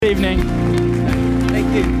evening.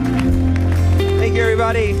 Thank you. Thank you,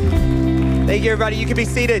 everybody. Thank you, everybody. You can be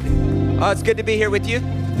seated. It's good to be here with you.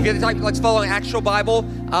 Let's follow an actual Bible.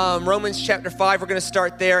 Romans chapter 5, we're going to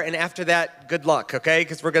start there. And after that, good luck, okay?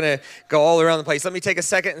 Because we're going to go all around the place. Let me take a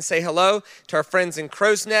second and say hello to our friends in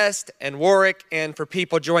Crow's Nest and Warwick, and for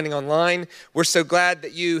people joining online. We're so glad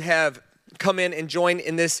that you have come in and joined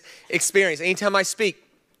in this experience. Anytime I speak,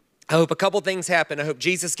 I hope a couple things happen. I hope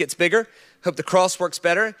Jesus gets bigger. I hope the cross works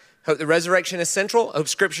better. I hope the resurrection is central. I hope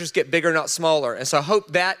scriptures get bigger, not smaller. And so I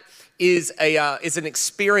hope that is an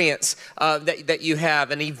experience that you have,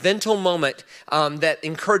 an eventual moment that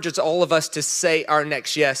encourages all of us to say our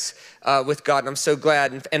next yes with God. And I'm so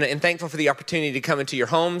glad and thankful for the opportunity to come into your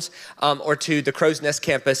homes or to the Crow's Nest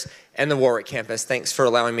campus and the Warwick campus. Thanks for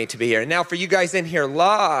allowing me to be here. And now for you guys in here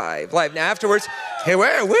live. Now afterwards, hey,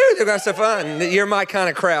 they're going to have fun. You're my kind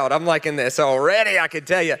of crowd. I'm liking this already, I can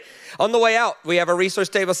tell you. On the way out, we have a resource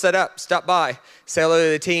table set up. Stop by, say hello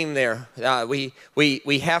to the team there. We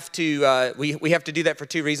have to do that for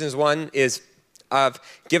two reasons. One is I've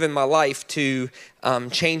given my life to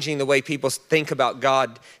changing the way people think about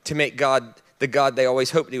God, to make God the God they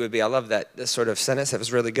always hoped he would be. I love that sort of sentence. That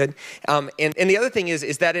was really good. And the other thing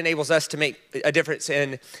is that enables us to make a difference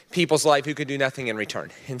in people's life who could do nothing in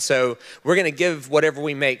return. And so we're going to give whatever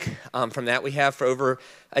we make from that. We have for over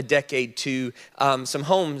a decade to some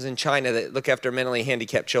homes in China that look after mentally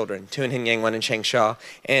handicapped children, two in Henyang, one in Changsha,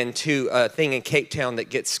 and to a thing in Cape Town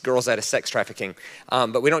that gets girls out of sex trafficking.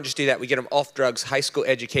 But we don't just do that. We get them off drugs, high school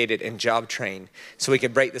educated, and job trained so we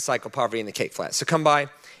can break the cycle of poverty in the Cape Flats. So come by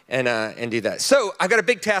and do that. So I've got a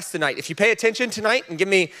big task tonight. If you pay attention tonight and give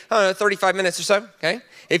me, 35 minutes or so, okay?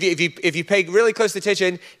 If you pay really close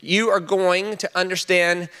attention, you are going to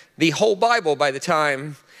understand the whole Bible by the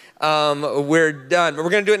time we're done. But we're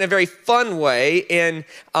going to do it in a very fun way and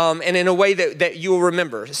in a way that you will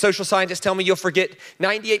remember. Social scientists tell me you'll forget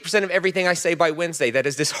 98% of everything I say by Wednesday. That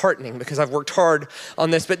is disheartening because I've worked hard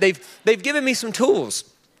on this. But they've given me some tools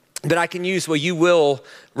that I can use. Well, you will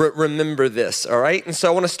remember this, all right? And so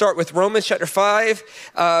I want to start with Romans chapter 5,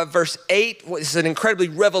 verse 8. This is an incredibly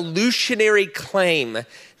revolutionary claim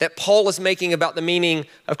that Paul is making about the meaning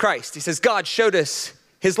of Christ. He says, God showed us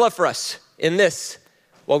his love for us in this.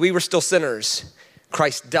 While we were still sinners,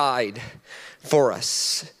 Christ died for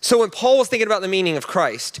us. So when Paul was thinking about the meaning of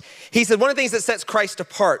Christ, he said one of the things that sets Christ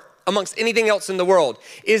apart amongst anything else in the world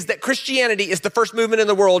is that Christianity is the first movement in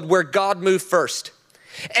the world where God moved first.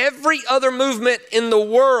 Every other movement in the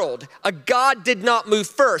world, God did not move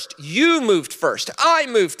first. You moved first. I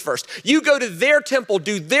moved first. You go to their temple,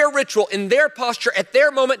 do their ritual in their posture at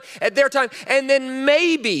their moment, at their time, and then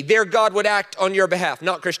maybe their God would act on your behalf,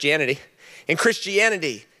 not Christianity. In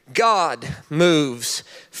Christianity, God moves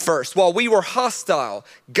first. While we were hostile,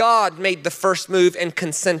 God made the first move and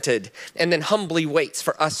consented, and then humbly waits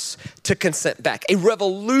for us to consent back. A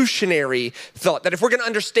revolutionary thought that if we're going to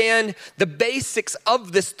understand the basics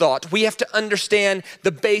of this thought, we have to understand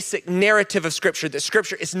the basic narrative of Scripture, that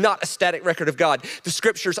Scripture is not a static record of God. The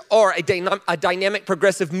Scriptures are a dynamic,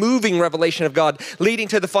 progressive, moving revelation of God, leading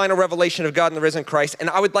to the final revelation of God in the risen Christ. And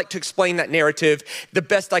I would like to explain that narrative the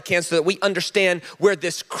best I can so that we understand where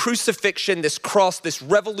this crucifixion, this cross, this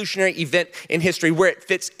revolutionary event in history, where it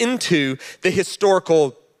fits into the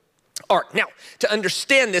historical arc. Now, to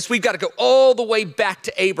understand this, we've got to go all the way back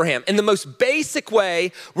to Abraham. And the most basic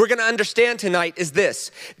way we're going to understand tonight is this,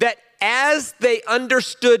 that as they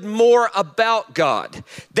understood more about God,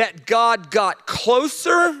 that God got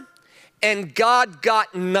closer and God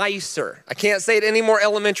got nicer. I can't say it any more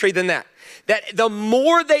elementary than that. That the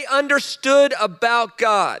more they understood about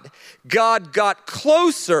God, God got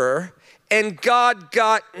closer and God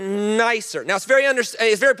got nicer. Now, it's very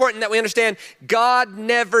important that we understand God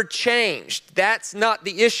never changed. That's not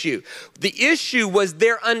the issue. The issue was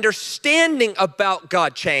their understanding about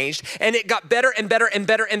God changed, and it got better and better and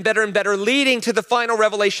better and better and better, leading to the final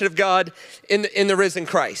revelation of God in the risen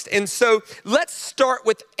Christ. And so let's start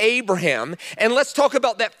with Abraham, and let's talk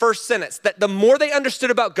about that first sentence, that the more they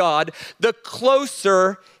understood about God, the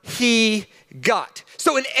closer he got.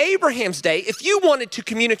 So in Abraham's day, if you wanted to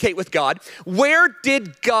communicate with God, where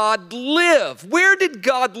did God live? Where did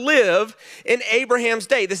God live in Abraham's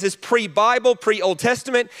day? This is pre-Bible, pre-Old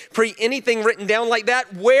Testament, pre-anything written down like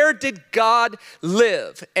that. Where did God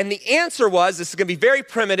live? And the answer was, this is going to be very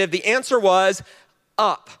primitive, the answer was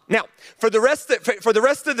up. Now, for the rest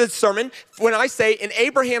of the sermon, when I say in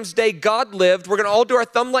Abraham's day God lived, we're going to all do our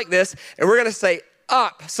thumb like this, and we're going to say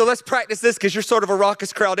up. So let's practice this because you're sort of a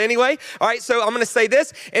raucous crowd anyway. All right, so I'm going to say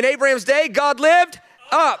this. In Abraham's day, God lived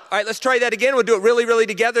Up. All right, let's try that again. We'll do it really, really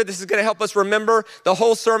together. This is going to help us remember the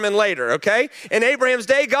whole sermon later, okay? In Abraham's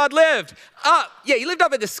day, God lived up. Yeah, he lived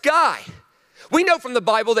up in the sky. We know from the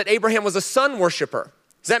Bible that Abraham was a sun worshiper.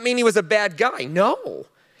 Does that mean he was a bad guy? No.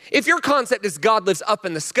 If your concept is God lives up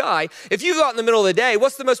in the sky, if you go out in the middle of the day,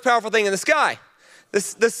 what's the most powerful thing in the sky?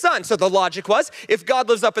 The sun. So the logic was, if God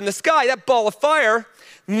lives up in the sky, that ball of fire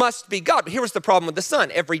must be God. But here was the problem with the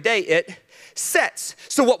sun. Every day it sets.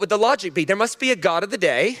 So what would the logic be? There must be a God of the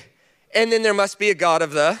day, and then there must be a God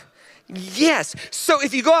of the, yes. So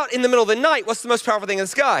if you go out in the middle of the night, what's the most powerful thing in the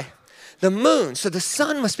sky? The moon. So the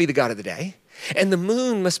sun must be the God of the day, and the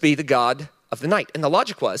moon must be the God of the night. And the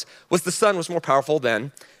logic was the sun was more powerful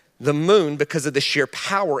than the moon because of the sheer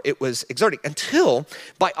power it was exerting. Until,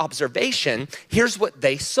 by observation, here's what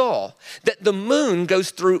they saw. That the moon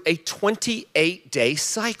goes through a 28-day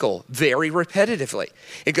cycle very repetitively.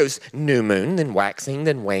 It goes new moon, then waxing,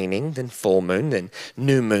 then waning, then full moon, then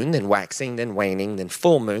new moon, then waxing, then waning, then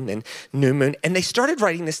full moon, then new moon. And they started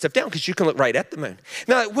writing this stuff down because you can look right at the moon.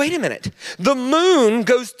 Now, wait a minute. The moon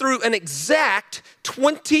goes through an exact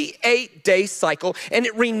 28-day cycle, and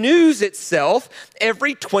it renews itself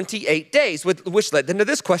every 28 days, which led them to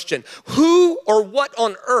this question. Who or what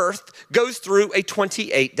on earth goes through a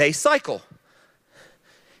 28-day cycle?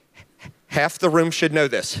 Half the room should know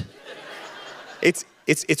this.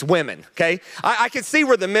 It's women, okay? I can see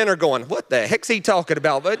where the men are going, what the heck's he talking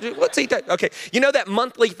about? What's he talking? Okay, you know that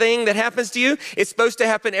monthly thing that happens to you? It's supposed to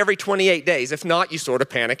happen every 28 days. If not, you sort of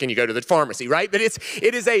panic and you go to the pharmacy, right? But it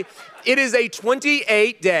is a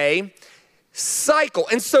 28-day cycle.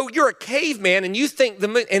 And so you're a caveman and you think the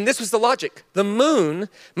moon, and this was the logic, the moon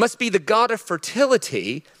must be the god of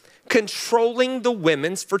fertility, controlling the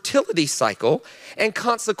women's fertility cycle and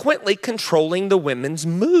consequently controlling the women's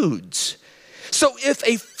moods. So if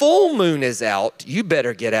a full moon is out, you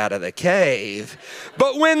better get out of the cave.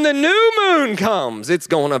 But when the new moon comes, it's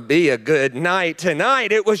going to be a good night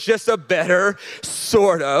tonight. It was just a better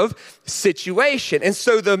sort of situation. And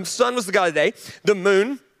so the sun was the god of the day. The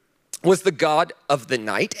moon was the god of the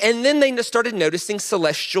night. And then they started noticing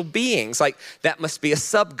celestial beings. Like that must be a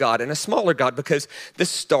sub-god and a smaller god because the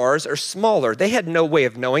stars are smaller. They had no way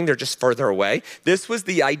of knowing. They're just further away. This was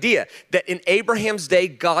the idea that in Abraham's day,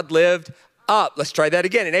 God lived up. Let's try that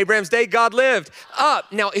again. In Abraham's day, God lived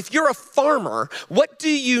up. Now, if you're a farmer, what do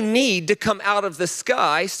you need to come out of the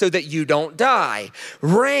sky so that you don't die?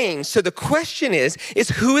 Rain. So the question is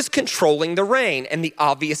who is controlling the rain? And the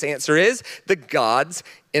obvious answer is the gods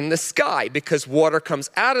in the sky, because water comes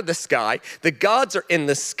out of the sky. The gods are in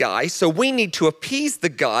the sky, so we need to appease the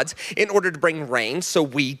gods in order to bring rain so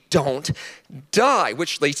we don't die,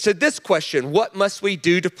 which leads to this question. What must we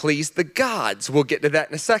do to please the gods? We'll get to that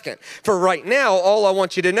in a second. For right now, all I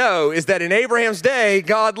want you to know is that in Abraham's day,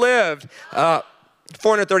 God lived.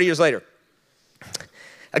 430 years later,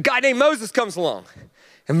 a guy named Moses comes along,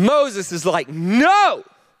 and Moses is like, no,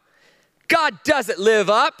 God doesn't live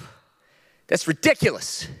up. That's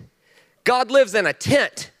ridiculous. God lives in a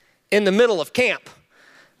tent in the middle of camp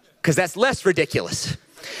because that's less ridiculous.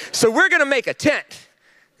 So we're going to make a tent.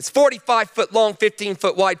 It's 45 foot long, 15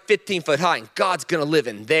 foot wide, 15 foot high, and God's going to live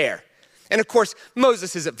in there. And of course,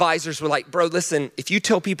 Moses' advisors were like, bro, listen, if you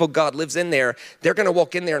tell people God lives in there, they're going to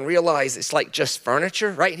walk in there and realize it's like just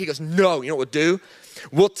furniture, right? And he goes, no, you know what we'll do?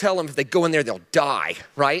 We'll tell them if they go in there, they'll die,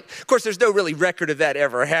 right? Of course, there's no really record of that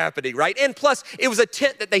ever happening, right? And plus, it was a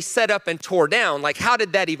tent that they set up and tore down. Like, how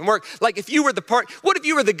did that even work? Like, what if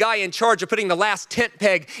you were the guy in charge of putting the last tent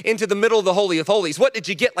peg into the middle of the Holy of Holies? What did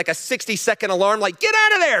you get, like a 60-second alarm? Like, get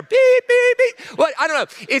out of there, beep, beep, beep. What? I don't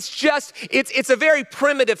know. It's a very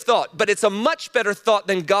primitive thought, but it's a much better thought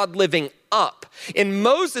than God living up. In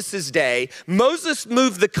Moses' day, Moses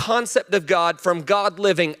moved the concept of God from God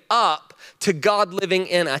living up to God living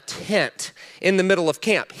in a tent in the middle of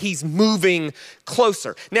camp. He's moving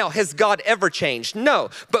closer. Now, has God ever changed? No.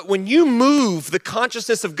 But when you move the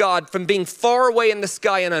consciousness of God from being far away in the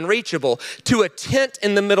sky and unreachable to a tent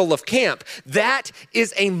in the middle of camp, that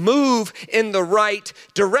is a move in the right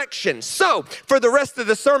direction. So, for the rest of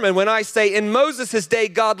the sermon, when I say in Moses' day,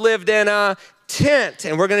 God lived in a tent,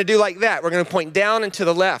 and we're going to do like that. We're going to point down and to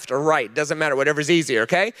the left or right. Doesn't matter, whatever's easier,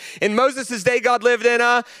 okay? In Moses' day, God lived in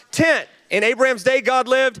a tent. In Abraham's day, God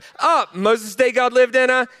lived up. Moses' day, God lived in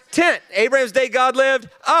a tent. Abraham's day, God lived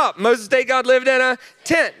up. Moses' day, God lived in a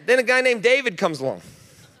tent. Then a guy named David comes along.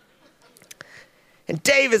 And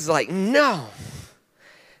David's like, no,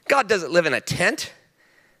 God doesn't live in a tent.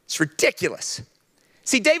 It's ridiculous.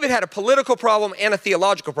 See, David had a political problem and a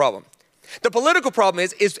theological problem. The political problem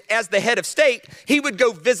is as the head of state, he would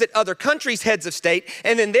go visit other countries' heads of state,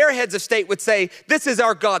 and then their heads of state would say, this is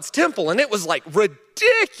our God's temple. And it was like ridiculous.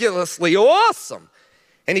 ridiculously awesome.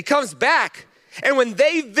 And he comes back, and when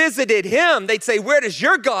they visited him, they'd say, where does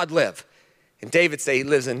your God live? And David say he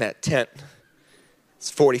lives in that tent.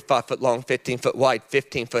 It's 45 foot long, 15 foot wide,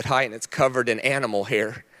 15 foot high, and it's covered in animal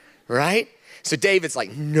hair, right? So David's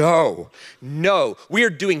like, no, we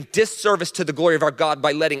are doing disservice to the glory of our God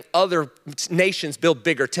by letting other nations build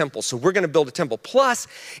bigger temples. So we're gonna build a temple. Plus,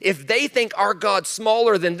 if they think our God's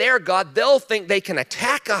smaller than their God, they'll think they can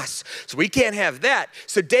attack us. So we can't have that.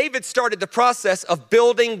 So David started the process of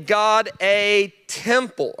building God a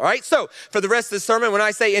temple, all right? So for the rest of the sermon, when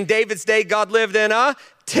I say in David's day, God lived in a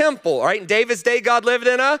temple, all right? In David's day, God lived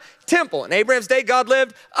in a temple. In Abraham's day, God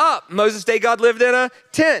lived up. Moses' day, God lived in a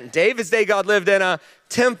tent. David's day, God lived in a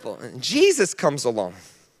temple. And Jesus comes along.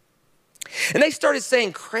 And they started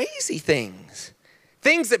saying crazy things.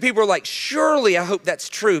 Things that people were like, surely I hope that's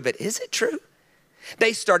true, but is it true?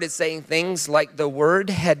 They started saying things like the word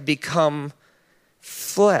had become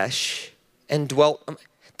flesh and dwelt.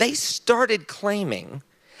 They started claiming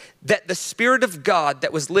that the Spirit of God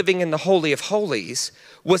that was living in the Holy of Holies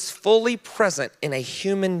was fully present in a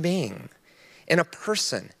human being, in a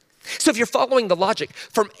person. So if you're following the logic,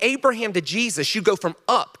 from Abraham to Jesus, you go from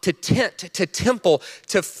up to tent to temple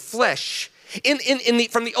to flesh.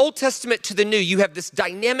 From the Old Testament to the New, you have this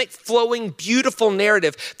dynamic, flowing, beautiful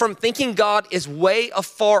narrative from thinking God is way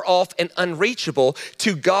afar off and unreachable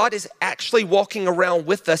to God is actually walking around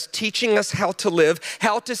with us, teaching us how to live,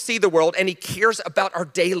 how to see the world, and he cares about our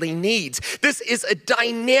daily needs. This is a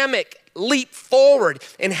dynamic leap forward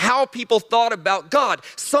in how people thought about God.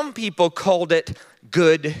 Some people called it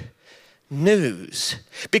good news.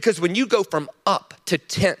 Because when you go from up to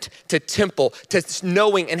tent to temple to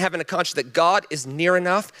knowing and having a conscience that God is near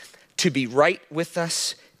enough to be right with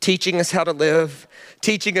us, teaching us how to live,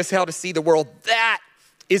 teaching us how to see the world, that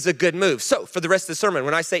is a good move. So for the rest of the sermon,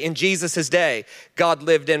 when I say in Jesus' day, God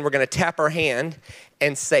lived in, we're gonna tap our hand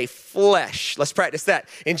and say flesh. Let's practice that.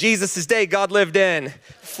 In Jesus' day, God lived in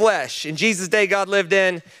flesh. In Jesus' day, God lived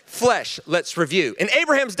in flesh. Let's review. In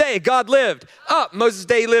Abraham's day, God lived up. Moses'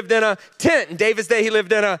 day, he lived in a tent. In David's day, he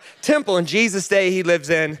lived in a temple. In Jesus' day, he lives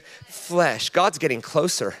in flesh. God's getting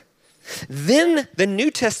closer. Then the New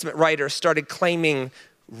Testament writers started claiming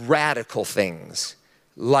radical things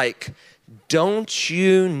like, don't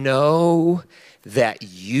you know that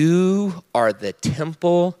you are the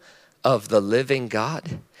temple of the living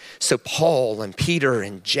God? So Paul and Peter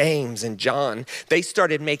and James and John, they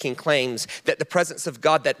started making claims that the presence of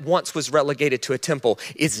God that once was relegated to a temple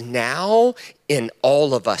is now in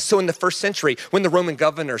all of us. So in the first century, when the Roman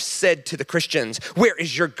governor said to the Christians, where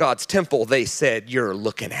is your God's temple? They said, you're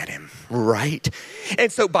looking at him, right?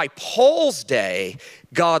 And so by Paul's day,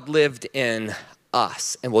 God lived in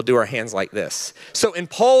us. And we'll do our hands like this. So in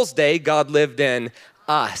Paul's day, God lived in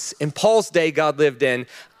us. In Paul's day, God lived in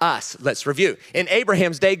us. Let's review. In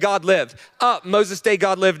Abraham's day, God lived up. Moses' day,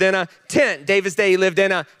 God lived in a tent. David's day, he lived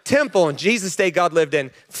in a temple. In Jesus' day, God lived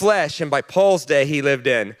in flesh. And by Paul's day, he lived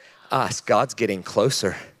in us. God's getting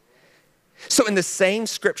closer. So in the same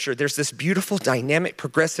scripture, there's this beautiful, dynamic,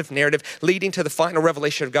 progressive narrative leading to the final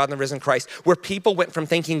revelation of God in the risen Christ, where people went from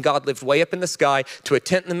thinking God lived way up in the sky to a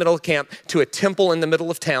tent in the middle of camp, to a temple in the middle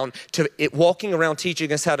of town, to it walking around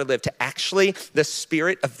teaching us how to live, to actually the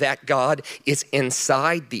Spirit of that God is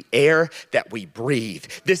inside the air that we breathe.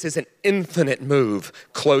 This is an infinite move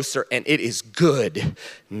closer, and it is good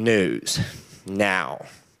news. Now,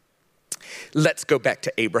 let's go back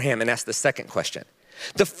to Abraham and ask the second question.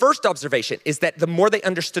 The first observation is that the more they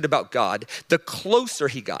understood about God, the closer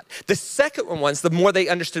he got. The second one was the more they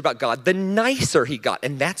understood about God, the nicer he got.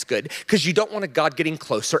 And that's good because you don't want a God getting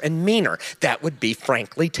closer and meaner. That would be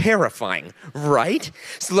frankly terrifying, right?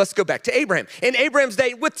 So let's go back to Abraham. In Abraham's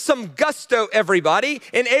day, with some gusto, everybody,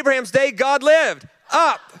 in Abraham's day, God lived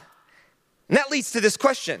up. And that leads to this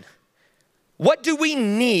question. What do we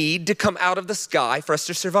need to come out of the sky for us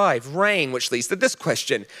to survive? Rain, which leads to this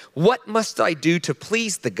question. What must I do to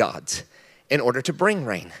please the gods in order to bring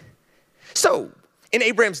rain? So in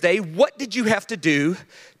Abraham's day, what did you have to do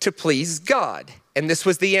to please God? And this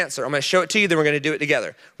was the answer. I'm gonna show it to you, then we're gonna do it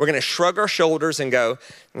together. We're gonna shrug our shoulders and go,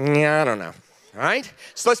 yeah, I don't know. All right?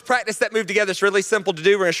 So let's practice that move together. It's really simple to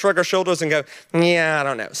do. We're gonna shrug our shoulders and go, yeah, I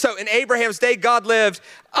don't know. So in Abraham's day, God lived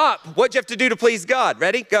up. What'd you have to do to please God?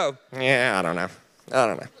 Ready? Go. Yeah, I don't know. I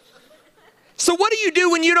don't know. So what do you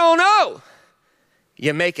do when you don't know?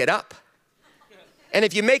 You make it up. And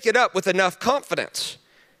if you make it up with enough confidence,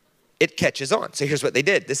 it catches on. So here's what they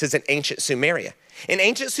did. This is in ancient Sumeria. In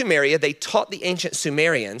ancient Sumeria, they taught the ancient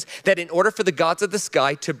Sumerians that in order for the gods of the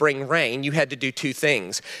sky to bring rain, you had to do two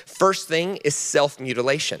things. First thing is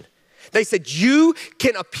self-mutilation. They said, you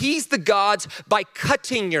can appease the gods by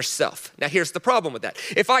cutting yourself. Now, here's the problem with that.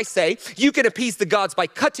 If I say, you can appease the gods by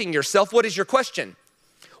cutting yourself, what is your question?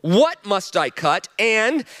 What must I cut,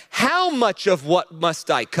 and how much of what must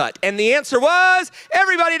I cut? And the answer was,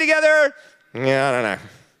 everybody together, yeah, I don't know.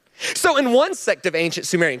 So in one sect of ancient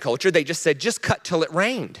Sumerian culture, they just said, just cut till it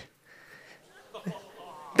rained.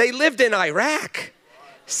 They lived in Iraq.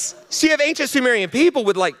 So you have ancient Sumerian people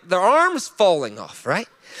with like their arms falling off, right?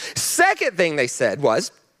 Second thing they said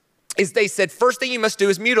they said, first thing you must do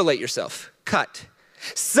is mutilate yourself, cut.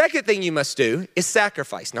 Second thing you must do is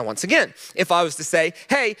sacrifice. Now, once again, if I was to say,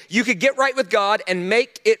 hey, you could get right with God and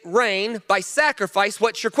make it rain by sacrifice,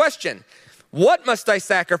 what's your question? What must I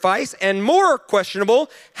sacrifice? And more questionable,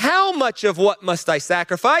 how much of what must I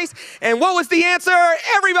sacrifice? And what was the answer?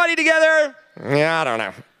 Everybody together? Yeah, I don't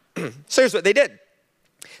know. So here's what they did.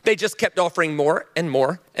 They just kept offering more and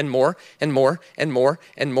more and more and more and more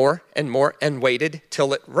and more and more and waited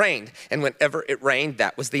till it rained. And whenever it rained,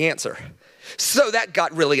 that was the answer. So that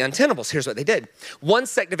got really untenable. So here's what they did. One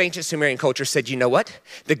sect of ancient Sumerian culture said, you know what?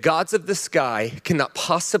 The gods of the sky cannot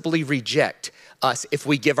possibly reject us if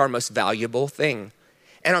we give our most valuable thing.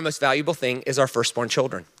 And our most valuable thing is our firstborn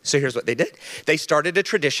children. So here's what they did. They started a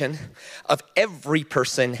tradition of every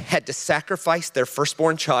person had to sacrifice their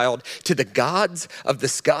firstborn child to the gods of the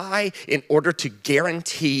sky in order to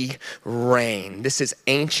guarantee rain. This is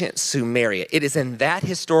ancient Sumeria. It is in that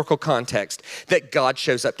historical context that God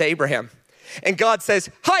shows up to Abraham. And God says,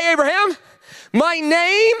 hi, Abraham. My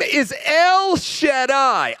name is El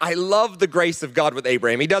Shaddai. I love the grace of God with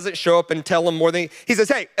Abraham. He doesn't show up and tell him more than, he says,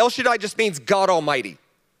 hey, El Shaddai just means God Almighty.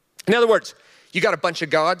 In other words, you got a bunch of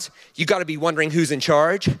gods. You got to be wondering who's in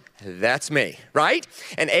charge. That's me, right?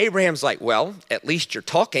 And Abraham's like, well, at least you're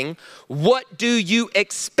talking. What do you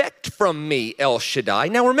expect from me, El Shaddai?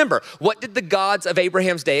 Now remember, what did the gods of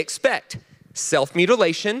Abraham's day expect?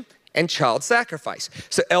 Self-mutilation and child sacrifice.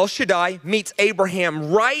 So El Shaddai meets Abraham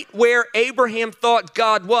right where Abraham thought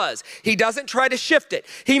God was. He doesn't try to shift it.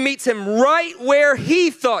 He meets him right where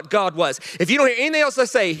he thought God was. If you don't hear anything else I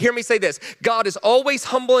say, hear me say this. God is always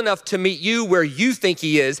humble enough to meet you where you think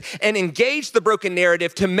he is and engage the broken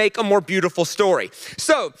narrative to make a more beautiful story.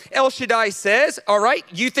 So El Shaddai says, all right,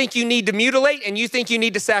 you think you need to mutilate and you think you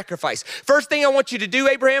need to sacrifice. First thing I want you to do,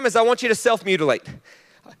 Abraham, is I want you to self-mutilate.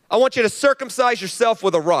 I want you to circumcise yourself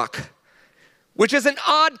with a rock, which is an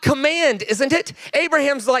odd command, isn't it?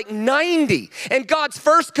 Abraham's like 90, and God's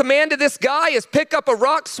first command to this guy is pick up a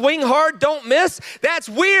rock, swing hard, don't miss. That's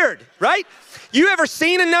weird, right? You ever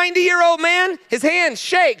seen a 90-year-old man? His hand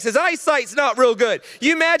shakes, his eyesight's not real good.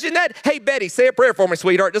 You imagine that? Hey, Betty, say a prayer for me,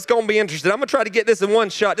 sweetheart. This is gonna be interesting. I'm gonna try to get this in one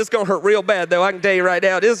shot. This is gonna hurt real bad, though. I can tell you right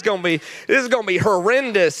now, this is gonna be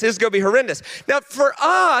horrendous. This is gonna be horrendous. Now, for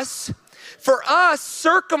us,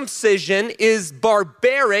 circumcision is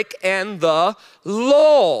barbaric and the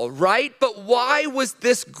law, right? But why was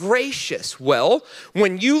this gracious? Well,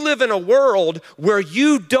 when you live in a world where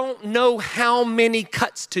you don't know how many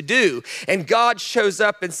cuts to do, and God shows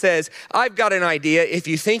up and says, I've got an idea. If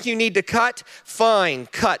you think you need to cut, fine,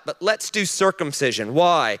 cut, but let's do circumcision.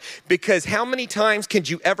 Why? Because how many times can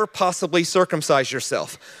you ever possibly circumcise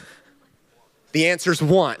yourself? The answer's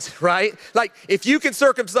once, right? Like, if you can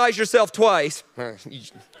circumcise yourself twice,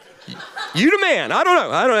 you the man. I don't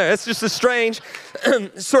know. It's just a strange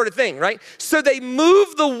sort of thing, right? So they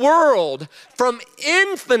move the world from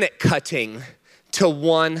infinite cutting to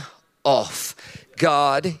one off.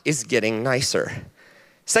 God is getting nicer.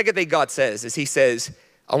 Second thing God says is he says,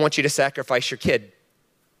 I want you to sacrifice your kid.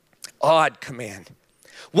 Odd command.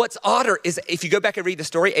 What's odder is if you go back and read the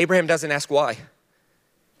story, Abraham doesn't ask why.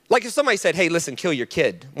 Like if somebody said, hey, listen, kill your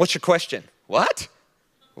kid. What's your question? What?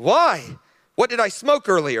 Why? What did I smoke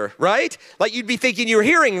earlier, right? Like you'd be thinking you were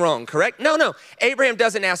hearing wrong, correct? No. Abraham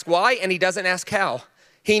doesn't ask why and he doesn't ask how.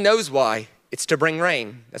 He knows why. It's to bring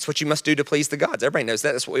rain. That's what you must do to please the gods. Everybody knows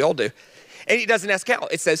that. That's what we all do. And he doesn't ask how.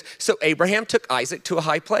 It says, so Abraham took Isaac to a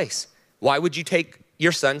high place. Why would you take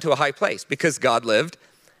your son to a high place? Because God lived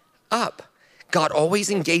up. God always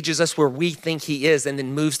engages us where we think he is and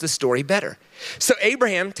then moves the story better. So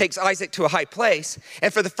Abraham takes Isaac to a high place,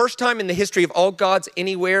 and for the first time in the history of all gods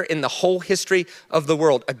anywhere in the whole history of the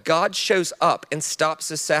world, a God shows up and stops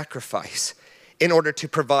a sacrifice in order to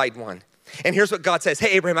provide one. And here's what God says.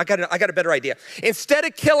 Hey, Abraham, I got a better idea. Instead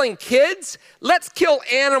of killing kids, let's kill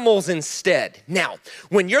animals instead. Now,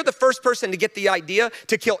 when you're the first person to get the idea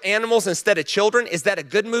to kill animals instead of children, is that a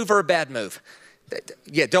good move or a bad move?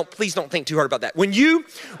 Yeah, please don't think too hard about that. When you're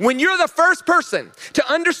the first person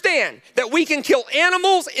to understand that we can kill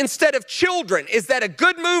animals instead of children, is that a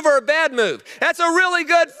good move or a bad move? That's a really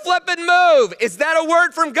good flippin' move. Is that a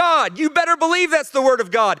word from God? You better believe that's the word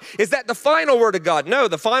of God. Is that the final word of God? No,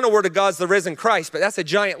 the final word of God is the risen Christ, but that's a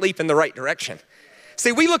giant leap in the right direction.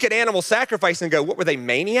 See, we look at animal sacrifice and go, what were they,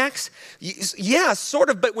 maniacs? Yeah, sort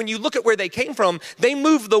of, but when you look at where they came from, they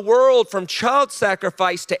moved the world from child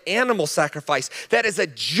sacrifice to animal sacrifice. That is a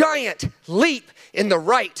giant leap in the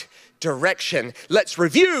right direction. Let's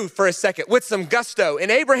review for a second with some gusto. In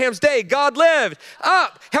Abraham's day, God lived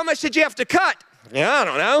up. How much did you have to cut? Yeah, I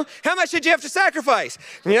don't know. How much did you have to sacrifice?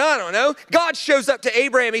 Yeah, I don't know. God shows up to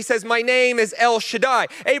Abraham. He says, my name is El Shaddai.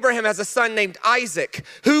 Abraham has a son named Isaac.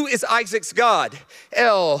 Who is Isaac's God?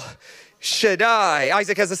 El Shaddai.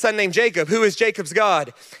 Isaac has a son named Jacob. Who is Jacob's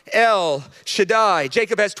God? El Shaddai.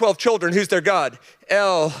 Jacob has 12 children. Who's their God?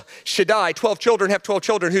 El Shaddai. 12 children have 12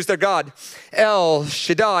 children. Who's their God? El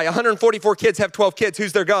Shaddai. 144 kids have 12 kids.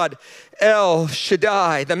 Who's their God? El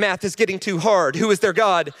Shaddai. The math is getting too hard. Who is their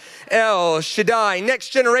God? El Shaddai. Next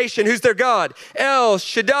generation, who's their God? El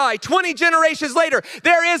Shaddai. 20 generations later,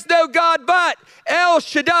 there is no God but El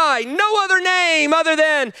Shaddai. No other name other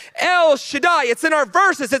than El Shaddai. It's in our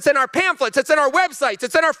verses. It's in our pamphlets. It's in our websites.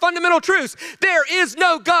 It's in our fundamental truths. There is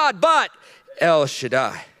no God but El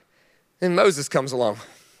Shaddai. Then Moses comes along.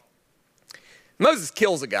 Moses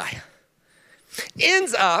kills a guy.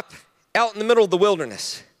 Ends up out in the middle of the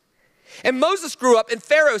wilderness. And Moses grew up in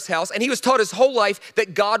Pharaoh's house, and he was taught his whole life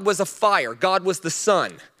that God was a fire. God was the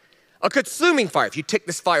sun, a consuming fire. If you take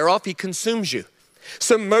this fire off, he consumes you.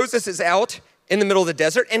 So Moses is out in the middle of the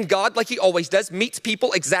desert, and God, like he always does, meets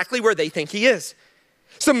people exactly where they think he is.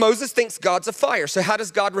 So Moses thinks God's a fire. So how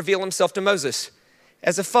does God reveal himself to Moses?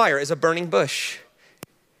 As a fire, as a burning bush.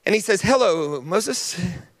 And he says, hello, Moses.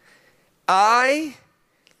 I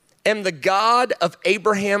am the God of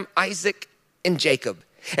Abraham, Isaac, and Jacob.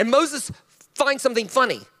 And Moses finds something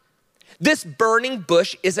funny. This burning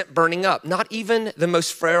bush isn't burning up, not even the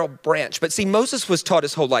most frail branch. But see, Moses was taught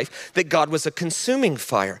his whole life that God was a consuming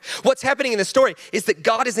fire. What's happening in this story is that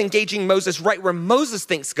God is engaging Moses right where Moses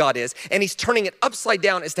thinks God is, and he's turning it upside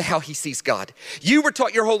down as to how he sees God. You were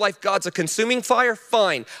taught your whole life God's a consuming fire?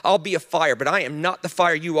 Fine, I'll be a fire, but I am not the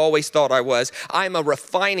fire you always thought I was. I'm a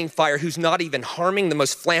refining fire who's not even harming the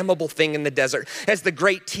most flammable thing in the desert. As the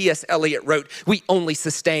great T.S. Eliot wrote, we only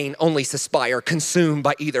sustain, only suspire, consumed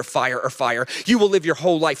by either fire or fire. You will live your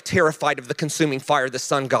whole life terrified of the consuming fire, the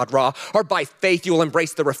sun god Ra, or by faith you will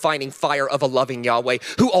embrace the refining fire of a loving Yahweh,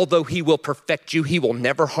 who although he will perfect you, he will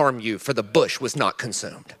never harm you, for the bush was not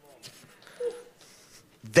consumed.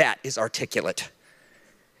 That is articulate.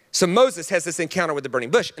 So Moses has this encounter with the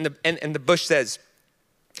burning bush, and the bush says,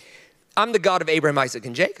 I'm the God of Abraham, Isaac,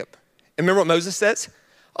 and Jacob. And remember what Moses says?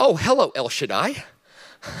 Oh, hello, El Shaddai.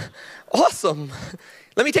 Awesome.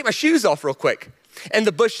 Let me take my shoes off real quick. And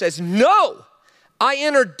the bush says, no, I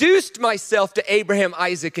introduced myself to Abraham,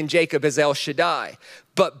 Isaac, and Jacob as El Shaddai,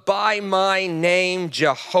 but by my name,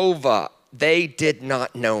 Jehovah, they did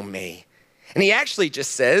not know me. And he actually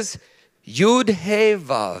just says,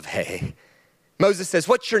 Yud-He-Vav-He. Moses says,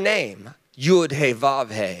 what's your name?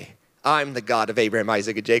 Yud-He-Vav-He. I'm the God of Abraham,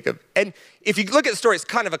 Isaac, and Jacob. And if you look at the story, it's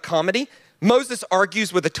kind of a comedy. Moses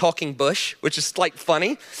argues with a talking bush, which is like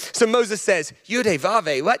funny. So Moses says,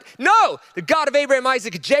 Yud-He-Vav-He, what? No, the God of Abraham,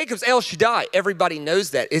 Isaac, and Jacob's El Shaddai. Everybody knows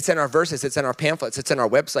that. It's in our verses, it's in our pamphlets, it's in our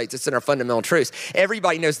websites, it's in our fundamental truths.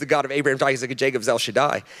 Everybody knows the God of Abraham, Isaac, and Jacob's El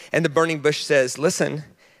Shaddai. And the burning bush says, listen,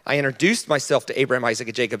 I introduced myself to Abraham, Isaac,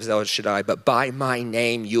 and Jacob's El Shaddai, but by my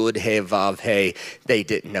name, Yud-He-Vav-He, they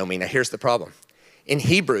didn't know me. Now here's the problem. In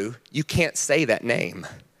Hebrew, you can't say that name.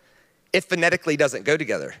 It phonetically doesn't go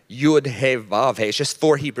together. Yud-He-Vav-He. It's just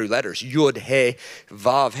 4 Hebrew letters.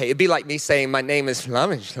 Yud-He-Vav-He. It'd be like me saying, my name is...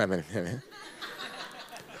 What?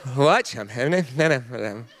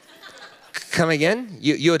 Come again?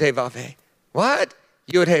 Yud-He-Vav-He. What?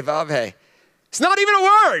 Yud-He-Vav-He. It's not even a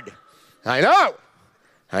word. I know.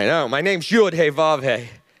 My name's Yud-He-Vav-He.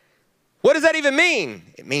 What does that even mean?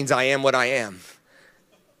 It means I am what I am.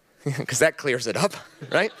 Because that clears it up,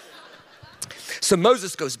 right? So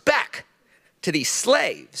Moses goes back to these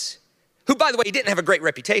slaves, who, by the way, he didn't have a great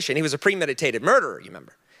reputation. He was a premeditated murderer, you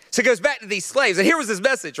remember. So he goes back to these slaves, and here was his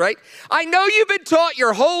message, right? I know you've been taught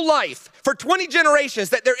your whole life, for 20 generations,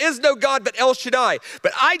 that there is no God but El Shaddai.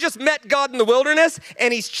 But I just met God in the wilderness,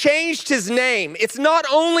 and he's changed his name. It's not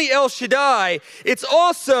only El Shaddai, it's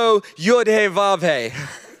also Yud-He-Vav-He.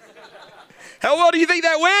 How well do you think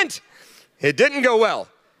that went? It didn't go well.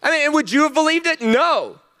 I mean, would you have believed it?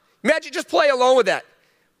 No. Imagine, just play along with that.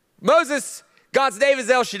 Moses God's name is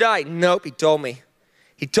El Shaddai. Nope, he told me.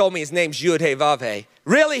 He told me his name's Yud-Heh-Vav-Heh.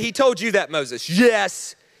 Really? He told you that, Moses?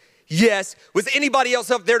 Yes. Yes. Was anybody else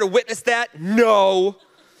up there to witness that? No.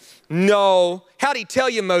 No. How'd he tell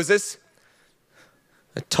you, Moses?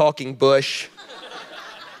 A talking bush.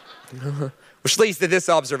 Which leads to this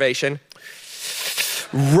observation.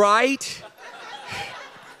 Right?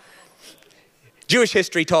 Jewish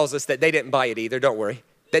history tells us that they didn't buy it either, don't worry.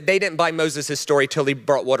 That they didn't buy Moses' story till he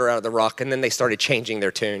brought water out of the rock, and then they started changing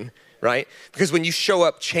their tune, right? Because when you show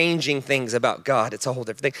up changing things about God, it's a whole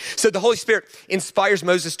different thing. So the Holy Spirit inspires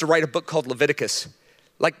Moses to write a book called Leviticus,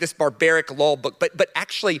 like this barbaric law book. But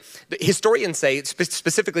actually, the historians say,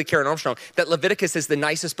 specifically Karen Armstrong, that Leviticus is the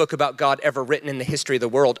nicest book about God ever written in the history of the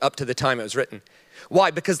world up to the time it was written.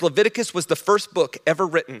 Why? Because Leviticus was the first book ever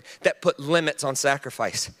written that put limits on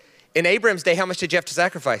sacrifice. In Abraham's day, how much did you have to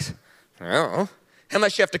sacrifice? I don't know. How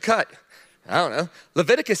much do you have to cut? I don't know.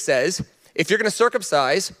 Leviticus says, if you're gonna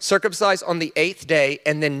circumcise on the 8th day,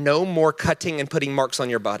 and then no more cutting and putting marks on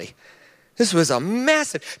your body. This was a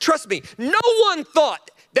massive, trust me, no one thought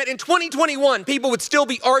that in 2021, people would still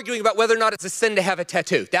be arguing about whether or not it's a sin to have a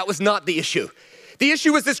tattoo. That was not the issue. The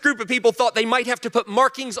issue was this group of people thought they might have to put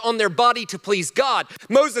markings on their body to please God.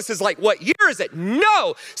 Moses is like, what year is it?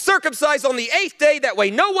 No, circumcise on the 8th day, that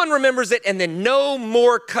way no one remembers it, and then no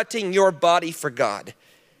more cutting your body for God.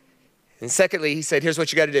 And secondly, he said, here's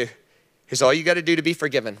what you gotta do. Here's all you gotta do to be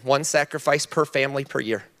forgiven. One sacrifice per family per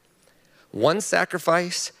year. One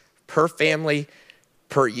sacrifice per family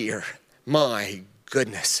per year. My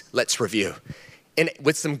goodness, let's review.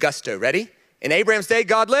 With some gusto, ready? In Abraham's day,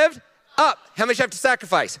 God lived up. How much you have to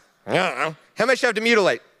sacrifice? I don't know. How much you have to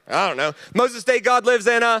mutilate? I don't know. Moses' day, God lives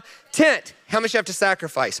in a tent. How much you have to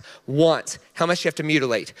sacrifice? Once. How much you have to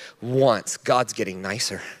mutilate? Once. God's getting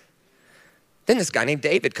nicer. Then this guy named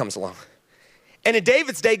David comes along. And in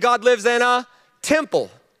David's day, God lives in a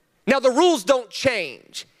temple. Now the rules don't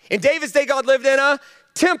change. In David's day, God lived in a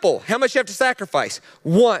temple. How much you have to sacrifice?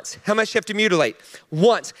 Once. How much you have to mutilate?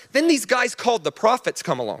 Once. Then these guys called the prophets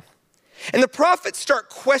come along. And the prophets start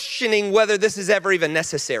questioning whether this is ever even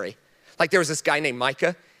necessary. Like there was this guy named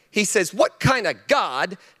Micah. He says, what kind of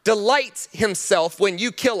God delights himself when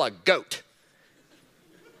you kill a goat?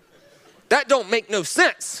 That don't make no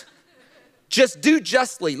sense. Just do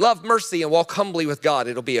justly, love mercy, and walk humbly with God.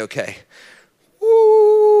 It'll be okay.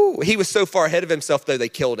 Ooh, he was so far ahead of himself, though, they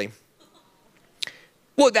killed him.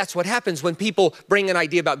 Well, that's what happens when people bring an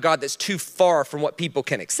idea about God that's too far from what people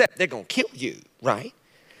can accept. They're going to kill you, right?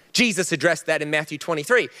 Jesus addressed that in Matthew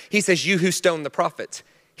 23. He says, you who stone the prophets.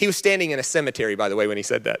 He was standing in a cemetery, by the way, when he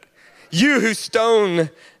said that. You who stone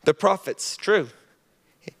the prophets. True.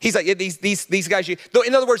 He's like, these guys, in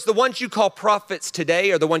other words, the ones you call prophets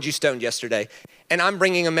today are the ones you stoned yesterday. And I'm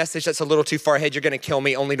bringing a message that's a little too far ahead. You're going to kill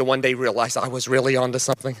me only to one day realize I was really onto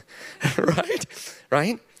something,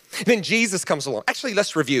 right? Then Jesus comes along. Actually,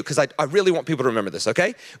 let's review because I really want people to remember this,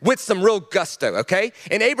 okay? With some real gusto, okay?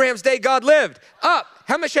 In Abraham's day, God lived up.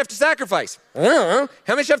 How much you have to sacrifice? I don't know.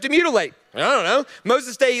 How much you have to mutilate? I don't know.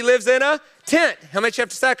 Moses' day, he lives in a tent. How much you have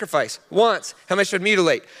to sacrifice? Once. How much you have to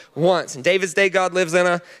mutilate? Once. In David's day, God lives in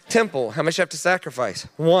a temple. How much you have to sacrifice?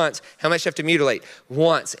 Once. How much you have to mutilate?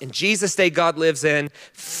 Once. In Jesus' day, God lives in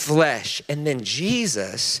flesh. And then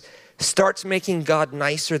Jesus starts making God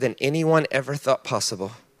nicer than anyone ever thought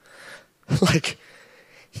possible. Like,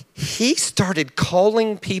 he started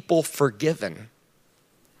calling people forgiven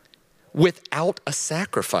without a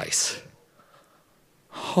sacrifice.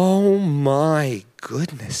 Oh my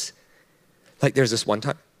goodness. Like there's this one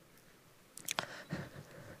time.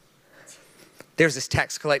 There's this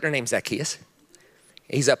tax collector named Zacchaeus.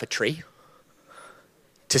 He's up a tree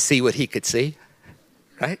to see what he could see,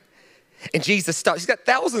 right? And Jesus stops. He's got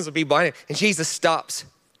thousands of people behind him. And Jesus stops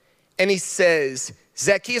and he says,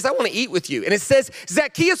 Zacchaeus, I want to eat with you. And it says,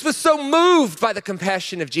 Zacchaeus was so moved by the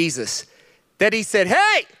compassion of Jesus that he said,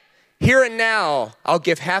 hey, here and now, I'll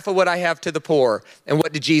give half of what I have to the poor. And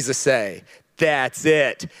what did Jesus say? That's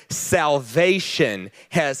it. Salvation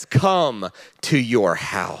has come to your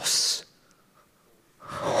house.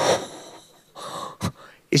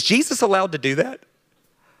 Is Jesus allowed to do that?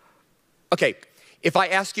 Okay. If I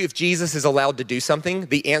ask you if Jesus is allowed to do something,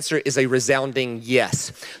 the answer is a resounding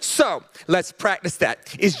yes. So let's practice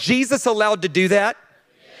that. Is Jesus allowed to do that?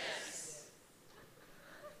 Yes.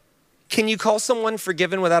 Can you call someone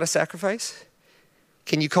forgiven without a sacrifice?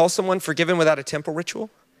 Can you call someone forgiven without a temple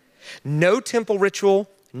ritual? No temple ritual,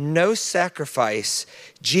 no sacrifice.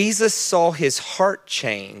 Jesus saw his heart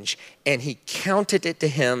change and he counted it to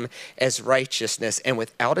him as righteousness. And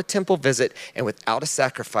without a temple visit and without a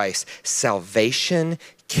sacrifice, salvation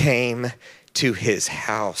came to his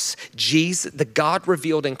house. Jesus, the God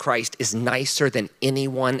revealed in Christ, is nicer than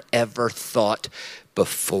anyone ever thought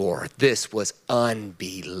before. This was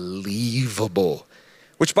unbelievable.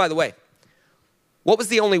 Which, by the way, what was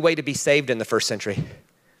the only way to be saved in the first century?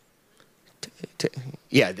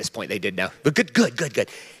 Yeah, at this point they did know. But good.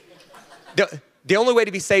 The only way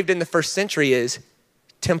to be saved in the first century is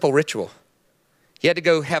temple ritual. You had to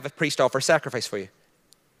go have a priest offer a sacrifice for you.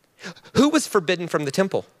 Who was forbidden from the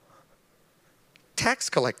temple? Tax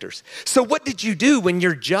collectors. So what did you do when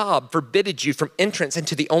your job forbidded you from entrance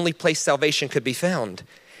into the only place salvation could be found?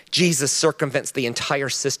 Jesus circumvents the entire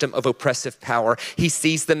system of oppressive power. He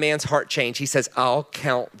sees the man's heart change. He says, I'll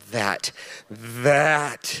count that.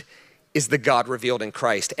 That is the God revealed in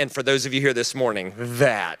Christ. And for those of you here this morning,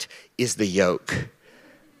 that is the yoke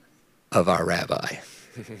of our rabbi.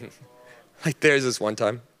 Like there's this one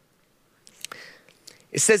time.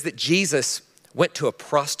 It says that Jesus went to a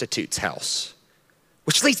prostitute's house,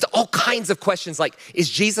 which leads to all kinds of questions like, is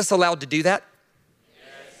Jesus allowed to do that?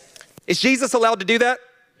 Yes. Is Jesus allowed to do that?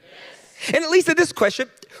 Yes. And it leads to this question,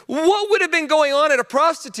 what would have been going on at a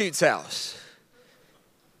prostitute's house?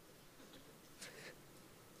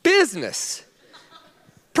 Business,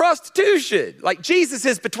 prostitution, like Jesus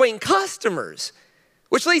is between customers,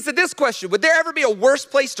 which leads to this question, would there ever be a worse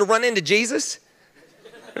place to run into Jesus,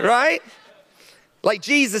 right? Like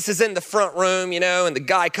Jesus is in the front room, and the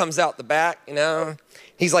guy comes out the back,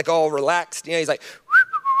 he's like all relaxed, he's like,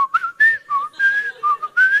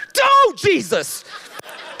 oh, Jesus.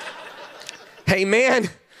 Hey man,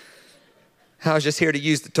 I was just here to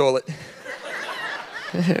use the toilet,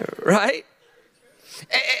 right?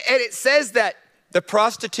 And it says that the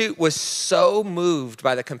prostitute was so moved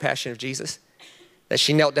by the compassion of Jesus that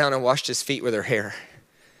she knelt down and washed his feet with her hair.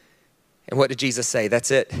 And what did Jesus say? That's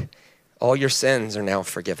it. All your sins are now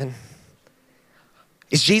forgiven.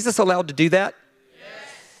 Is Jesus allowed to do that?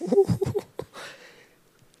 Yes.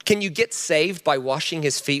 Can you get saved by washing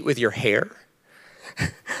his feet with your hair?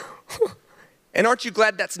 And aren't you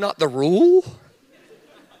glad that's not the rule?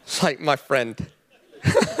 It's like, my friend.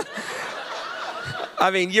 I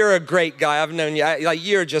mean, you're a great guy. I've known you.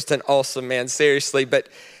 You're just an awesome man, seriously. But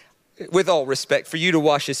with all respect, for you to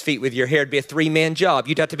wash his feet with your hair, it'd be a 3-man job.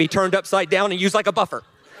 You'd have to be turned upside down and used like a buffer.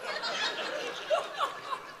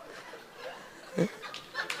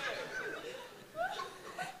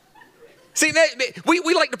 See,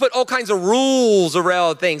 we like to put all kinds of rules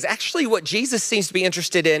around things. Actually, what Jesus seems to be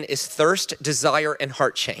interested in is thirst, desire, and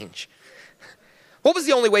heart change. What was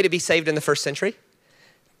the only way to be saved in the first century?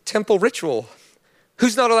 Temple ritual.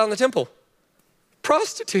 Who's not allowed in the temple?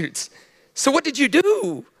 Prostitutes. So what did you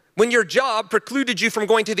do when your job precluded you from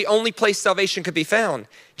going to the only place salvation could be found?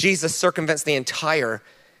 Jesus circumvents the entire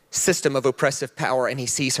system of oppressive power, and he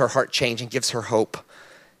sees her heart change and gives her hope.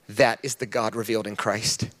 That is the God revealed in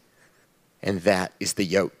Christ. And that is the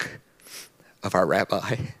yoke of our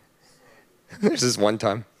rabbi. There's this one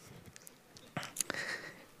time.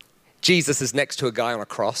 Jesus is next to a guy on a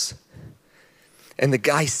cross. And the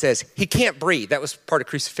guy says, he can't breathe. That was part of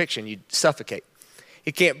crucifixion. You'd suffocate.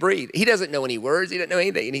 He can't breathe. He doesn't know any words. He doesn't know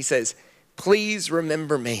anything. And he says, please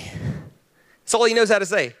remember me. That's all he knows how to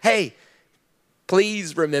say. Hey,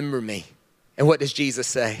 please remember me. And what does Jesus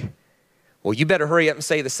say? Well, you better hurry up and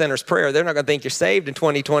say the sinner's prayer. They're not going to think you're saved in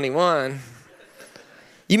 2021.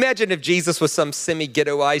 You imagine if Jesus was some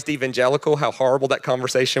semi-ghettoized evangelical, how horrible that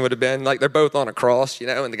conversation would have been. Like they're both on a cross,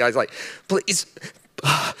 and the guy's like,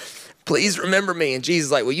 please remember me. And Jesus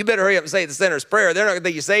is like, well, you better hurry up and say the sinner's prayer. They're not going to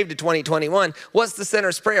think you're saved in 2021. What's the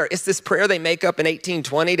sinner's prayer? It's this prayer they make up in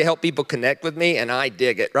 1820 to help people connect with me, and I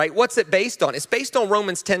dig it, right? What's it based on? It's based on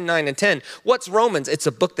Romans 10, 9, and 10. What's Romans? It's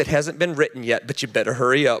a book that hasn't been written yet, but you better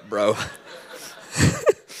hurry up, bro.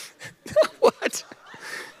 What?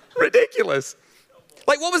 Ridiculous.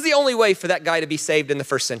 Like, what was the only way for that guy to be saved in the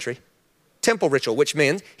first century? Temple ritual, which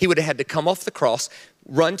means he would have had to come off the cross,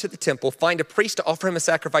 run to the temple, find a priest to offer him a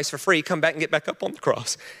sacrifice for free, come back and get back up on the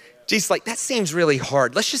cross. Jesus like, that seems really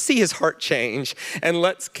hard. Let's just see his heart change, and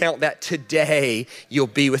let's count that today you'll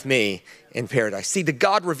be with me in paradise. See, the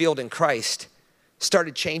God revealed in Christ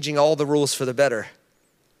started changing all the rules for the better.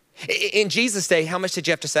 In Jesus' day, how much did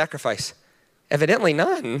you have to sacrifice? Evidently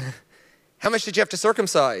none. How much did you have to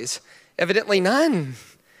circumcise? Evidently none.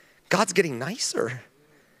 God's getting nicer.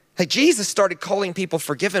 Like Jesus started calling people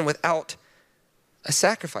forgiven without a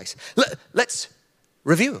sacrifice. Let's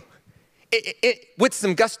review. With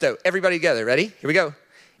some gusto, everybody together. Ready? Here we go.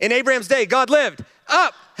 In Abraham's day, God lived.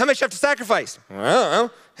 Up. How much do you have to sacrifice? I don't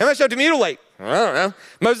know. How much do you have to mutilate? I don't know.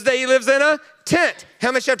 Moses' day, he lives in a tent.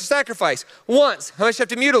 How much do you have to sacrifice? Once. How much do you have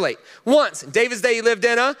to mutilate? Once. In David's day, he lived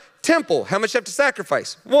in a temple. How much do you have to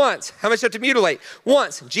sacrifice? Once. How much do you have to mutilate?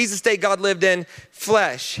 Once. In Jesus' day, God lived in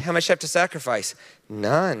flesh. How much do you have to sacrifice?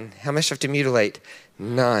 None. How much do you have to mutilate?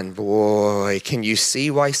 None. Boy, can you see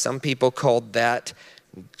why some people called that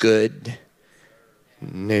good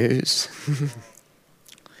news?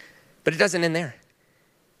 But it doesn't end there.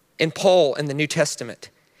 In Paul in the New Testament,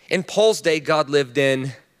 in Paul's day, God lived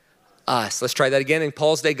in us. Let's try that again. In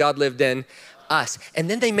Paul's day, God lived in us. And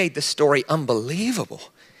then they made the story unbelievable.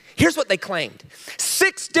 Here's what they claimed.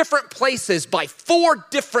 6 different places by 4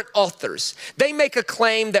 different authors. They make a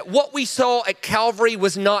claim that what we saw at Calvary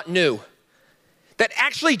was not new. That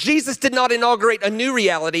actually Jesus did not inaugurate a new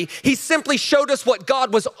reality. He simply showed us what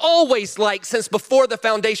God was always like since before the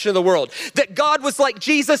foundation of the world. That God was like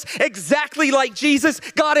Jesus, exactly like Jesus.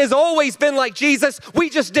 God has always been like Jesus. We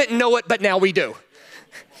just didn't know it, but now we do.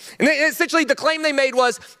 And essentially the claim they made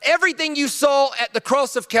was everything you saw at the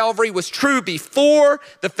cross of Calvary was true before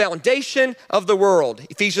the foundation of the world.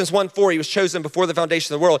 Ephesians 1:4, he was chosen before the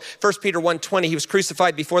foundation of the world. 1 Peter 1:20, he was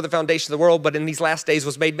crucified before the foundation of the world, but in these last days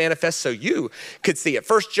was made manifest so you could see it.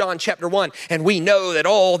 1 John chapter 1, and we know that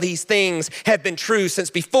all these things have been true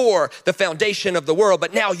since before the foundation of the world,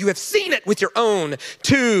 but now you have seen it with your own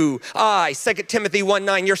 2 eyes. 2 Timothy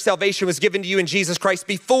 1:9, your salvation was given to you in Jesus Christ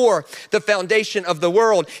before the foundation of the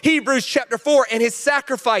world. Hebrews chapter 4, and his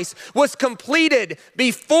sacrifice was completed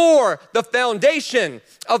before the foundation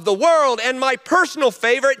of the world. And my personal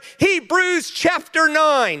favorite, Hebrews chapter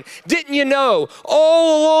 9. Didn't you know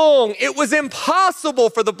all along it was impossible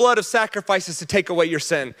for the blood of sacrifices to take away your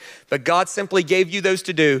sin? But God simply gave you those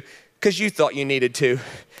to do because you thought you needed to.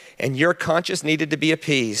 And your conscience needed to be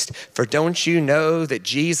appeased. For don't you know that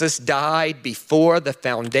Jesus died before the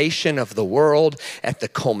foundation of the world at the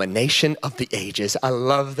culmination of the ages? I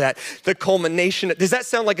love that. The culmination. Does that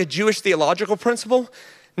sound like a Jewish theological principle?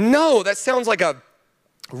 No, that sounds like a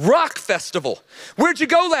rock festival. Where'd you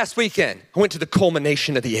go last weekend? I went to the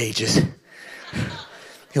culmination of the ages.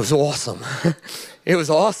 It was awesome. It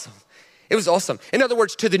was awesome. It was awesome. In other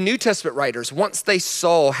words, to the New Testament writers, once they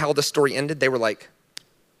saw how the story ended, they were like,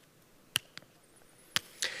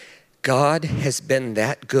 God has been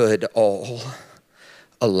that good all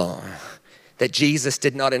along. That Jesus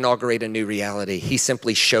did not inaugurate a new reality. He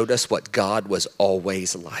simply showed us what God was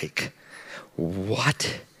always like.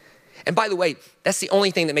 What? And by the way, that's the only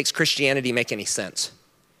thing that makes Christianity make any sense,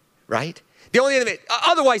 right? The only thing that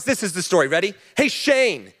otherwise, this is the story. Ready? Hey,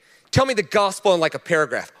 Shane, tell me the gospel in like a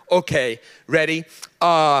paragraph. Okay, ready?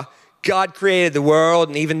 God created the world,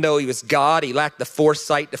 and even though he was God, he lacked the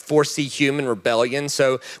foresight to foresee human rebellion.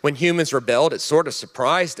 So when humans rebelled, it sort of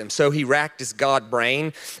surprised him. So he racked his God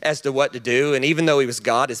brain as to what to do. And even though he was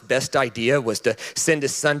God, his best idea was to send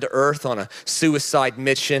his son to earth on a suicide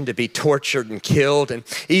mission to be tortured and killed. And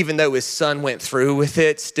even though his son went through with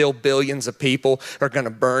it, still billions of people are going to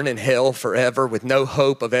burn in hell forever with no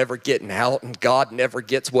hope of ever getting out. And God never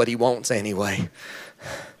gets what he wants anyway.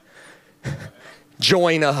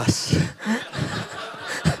 Join us.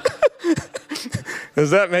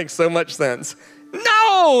 Does that make so much sense?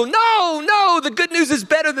 No. The good news is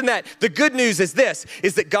better than that. The good news is this,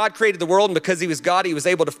 is that God created the world, and because he was God, he was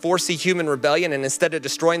able to foresee human rebellion, and instead of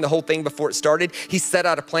destroying the whole thing before it started, he set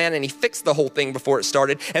out a plan and he fixed the whole thing before it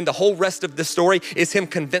started. And the whole rest of the story is him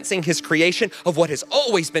convincing his creation of what has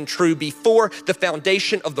always been true before the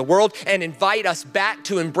foundation of the world and invite us back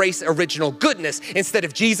to embrace original goodness instead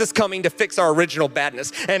of Jesus coming to fix our original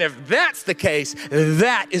badness. And if that's the case,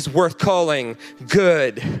 that is worth calling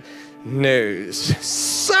good news.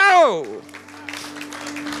 So,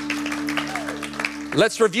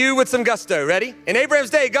 let's review with some gusto. Ready? In Abraham's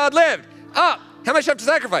day, God lived up. How much you have to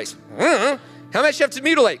sacrifice? I don't know. How much you have to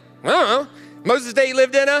mutilate? I don't know. Moses' day, he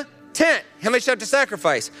lived in a tent. How much you have to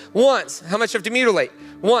sacrifice? Once. How much you have to mutilate?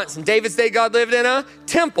 Once. In David's day, God lived in a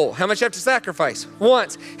temple. How much you have to sacrifice?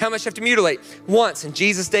 Once. How much you have to mutilate? Once. In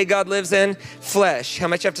Jesus' day, God lives in flesh. How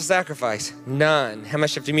much you have to sacrifice? None. How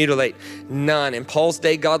much you have to mutilate? None. In Paul's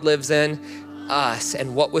day, God lives in us.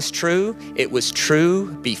 And what was true? It was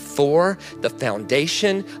true before the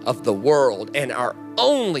foundation of the world. And our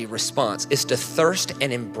only response is to thirst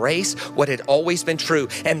and embrace what had always been true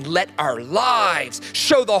and let our lives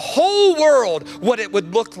show the whole world what it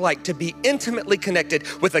would look like to be intimately connected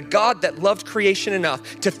with a God that loved creation enough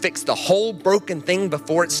to fix the whole broken thing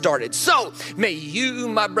before it started. So may you,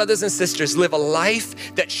 my brothers and sisters, live a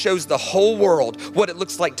life that shows the whole world what it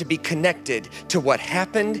looks like to be connected to what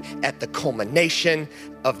happened at the culmination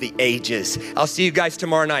of the ages. I'll see you guys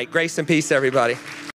tomorrow night. Grace and peace, everybody.